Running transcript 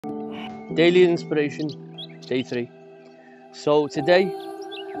Daily inspiration, day 3. So today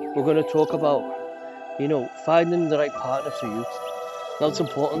we're going to talk about, finding the right partner for you. Now it's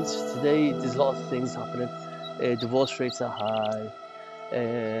important. Today there's a lot of things happening. Divorce rates are high.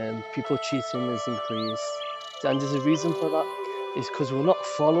 People cheating has increased, and there's a reason for that. It's because we're not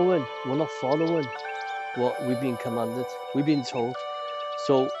following what we've been commanded. We've been told.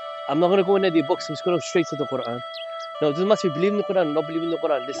 So I'm not going to go into the books. I'm just going to go straight to the Quran. No, it doesn't matter if you believe in the Quran or not believe in the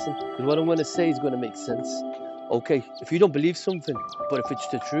Quran. Listen, because what I'm going to say is going to make sense. Okay, if you don't believe something, but if it's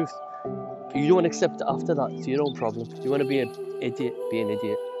the truth, you don't accept it after that, it's your own problem. You want to be an idiot, be an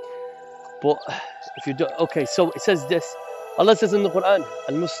idiot. But if you don't, okay, so it says this. Allah says in the Quran,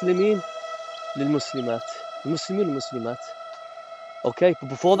 Al-Muslimin lil-Muslimat. Al-Muslimin lil-Muslimat. Okay, but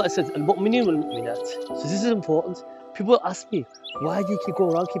before that it says Al-Mu'minin wal-Mu'minat. So this is important. People ask me, why do you keep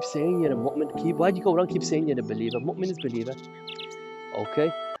going around keep saying you're a mu'min? Why do you go around keep saying you're a believer? Mu'min is believer.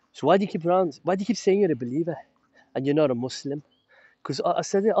 Okay, so why do you keep saying you're a believer and you're not a Muslim? Because I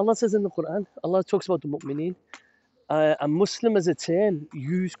said it, Allah says in the Quran, Allah talks about the mu'mineen. A Muslim as a term,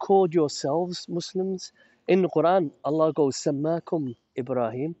 you called yourselves Muslims. In the Quran, Allah goes, Sammakum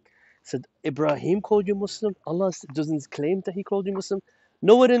Ibrahim. Said, Ibrahim called you Muslim. Allah doesn't claim that he called you Muslim.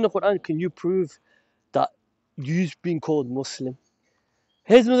 Nowhere in the Quran can you prove that you've been called Muslim.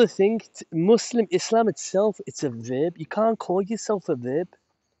 Here's another thing. Muslim, Islam itself, it's a verb. You can't call yourself a verb.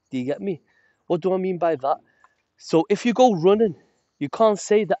 Do you get me? What do I mean by that? So if you go running, you can't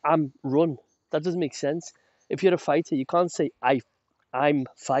say that I'm run. That doesn't make sense. If you're a fighter, you can't say I'm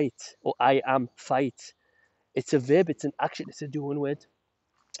fight or I am fight. It's a verb, it's an action, it's a doing word.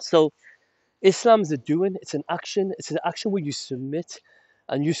 So Islam is a doing, it's an action where you submit.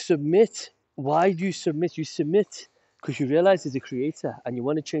 And you submit. Why do you submit? You submit because you realize there's a creator and you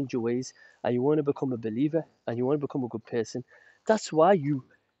want to change your ways and you want to become a believer and you want to become a good person. That's why you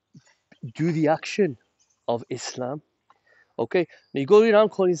do the action of Islam. Okay, now you go around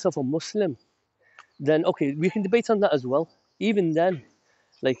calling yourself a Muslim, then okay, we can debate on that as well. Even then,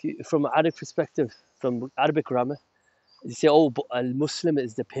 like from an Arabic perspective, from Arabic grammar, you say, oh, but a Muslim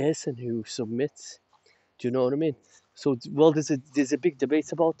is the person who submits. Do you know what I mean? So, well, there's a big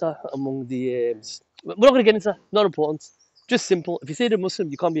debate about that among the. We're not going to get into that. Not important. Just simple. If you say you're a Muslim,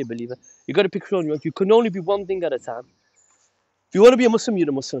 you can't be a believer. You got to pick one you want. You can only be one thing at a time. If you want to be a Muslim, you're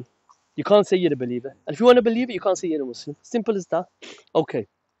a Muslim. You can't say you're a believer. And if you want to believe it, you can't say you're a Muslim. Simple as that. Okay.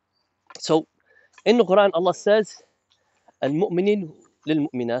 So, in the Quran, Allah says, Al-Mu'minin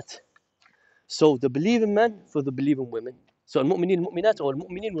lil-Mu'minat. So, the believing men for the believing women. So, Al-Mu'minin lil-Mu'minat or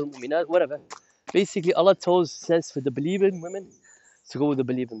Al-Mu'minin wal-Mu'minat, whatever. Basically, Allah says for the believing women to go with the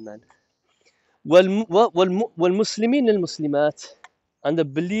believing men. وَالْمُسْلِمِينَ lil-Muslimat. And the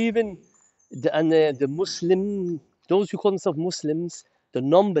believing, the Muslim, those who call themselves Muslims, the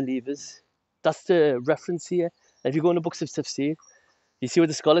non-believers, that's the reference here. And if you go in the books of tafsir, you see what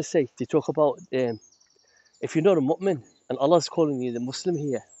the scholars say. They talk about if you're not a mu'min and Allah's calling you the Muslim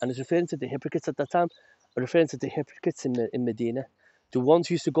here, and it's referring to the hypocrites at that time, or referring to the hypocrites in Medina, the ones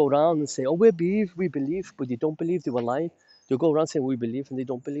who used to go around and say, oh, we believe, but they don't believe, they were lying. They'll go around saying we believe and they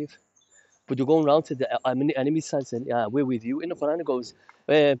don't believe. But you're going around to the enemy side saying, yeah, we're with you. In the Quran it goes,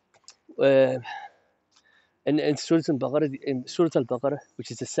 in Surah Al-Baqarah, which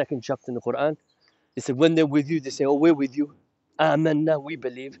is the second chapter in the Quran, they said when they're with you, they say, oh, we're with you. Amanna, we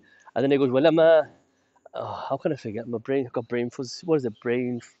believe. And then it goes, walama, how can I forget? I've got brain fuzz. What is it?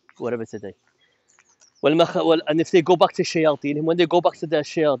 Brain, whatever today. And if they go back to shayateen, and when they go back to their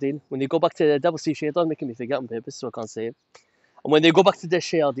shayateen, when they go back to the devil, see shaitan making me forget on purpose, so I can't say it. And when they go back to their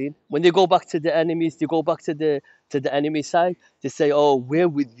shayateen, when they go back to the enemies, they go back to the enemy side, they say, oh, we're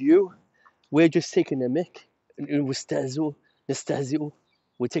with you. We're just taking a mick. We're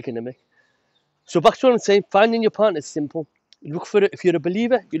taking a mick. So back to what I'm saying, finding your partner is simple. You look for it. If you're a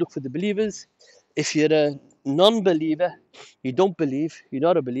believer, you look for the believers. If you're a non-believer, you don't believe, you're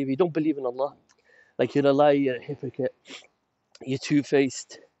not a believer, you don't believe in Allah. Like you're a liar, you're a hypocrite, you're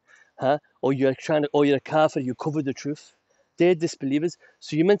two-faced, or you're a kafir, you cover the truth. They're disbelievers.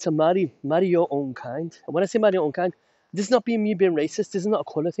 So you're meant to marry your own kind. And when I say marry your own kind, this is not me being racist. This is not a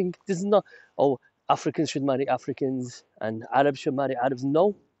colour thing. This is not, oh, Africans should marry Africans and Arabs should marry Arabs.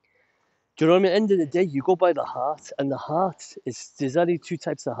 No. Do you know what I mean? At the end of the day, you go by the heart, and the heart there's only two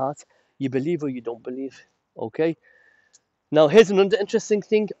types of heart. You believe or you don't believe. Okay? Now, here's another interesting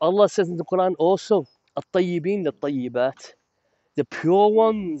thing. Allah says in the Quran also, At-tayyibin, the tayyibat. The pure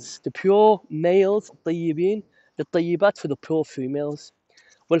ones, the pure males, At-tayyibin, the tayyibat for the pure females.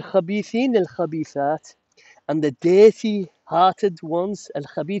 Wal-khabithin, al-khabithat. And the dirty-hearted ones,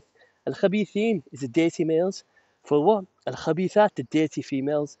 al-khabithin is the dirty males. For what? Al-khabithat, the dirty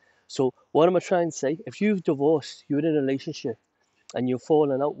females. So what am I trying to say? If you've divorced, you're in a relationship and you're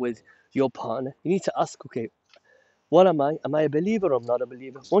falling out with your partner, you need to ask, okay, what am I? Am I a believer or I'm not a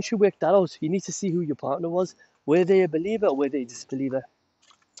believer? Once you work that out, you need to see who your partner was. Were they a believer or were they a disbeliever?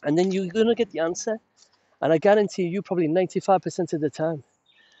 And then you're going to get the answer. And I guarantee you, probably 95% of the time,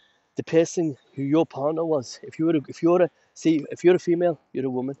 the person who your partner was, if you're a female, you're a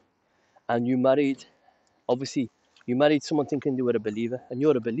woman, and you married, obviously, you married someone thinking they were a believer, and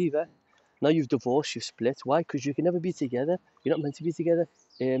you're a believer. Now you've divorced, you've split. Why? Because you can never be together. You're not meant to be together.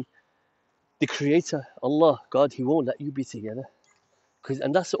 The Creator, Allah, God, He won't let you be together.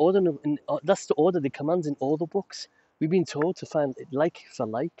 And that's the order. That's the order. The commands in all the books. We've been told to find like for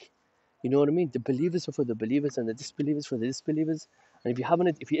like. You know what I mean? The believers are for the believers, and the disbelievers for the disbelievers. And if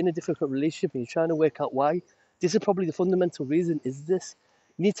you're in a difficult relationship and you're trying to work out why, this is probably the fundamental reason. Is this?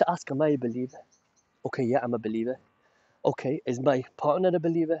 You need to ask, am I a believer? Okay, yeah, I'm a believer. Okay, is my partner a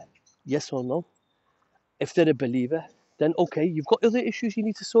believer? Yes or no? If they're a believer, then okay, you've got other issues you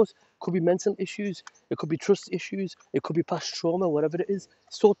need to sort. Could be mental issues, it could be trust issues, it could be past trauma, whatever it is,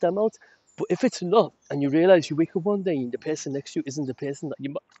 sort them out. But if it's not, and you realize you wake up one day and the person next to you isn't the person that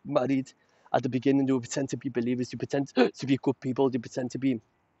you married at the beginning, they pretend to be believers, they pretend to be good people, they pretend to be, you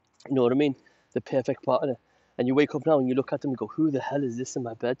know what I mean, the perfect partner. And you wake up now and you look at them and go, who the hell is this in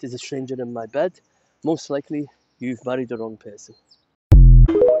my bed? Is a stranger in my bed? Most likely, you've married the wrong person.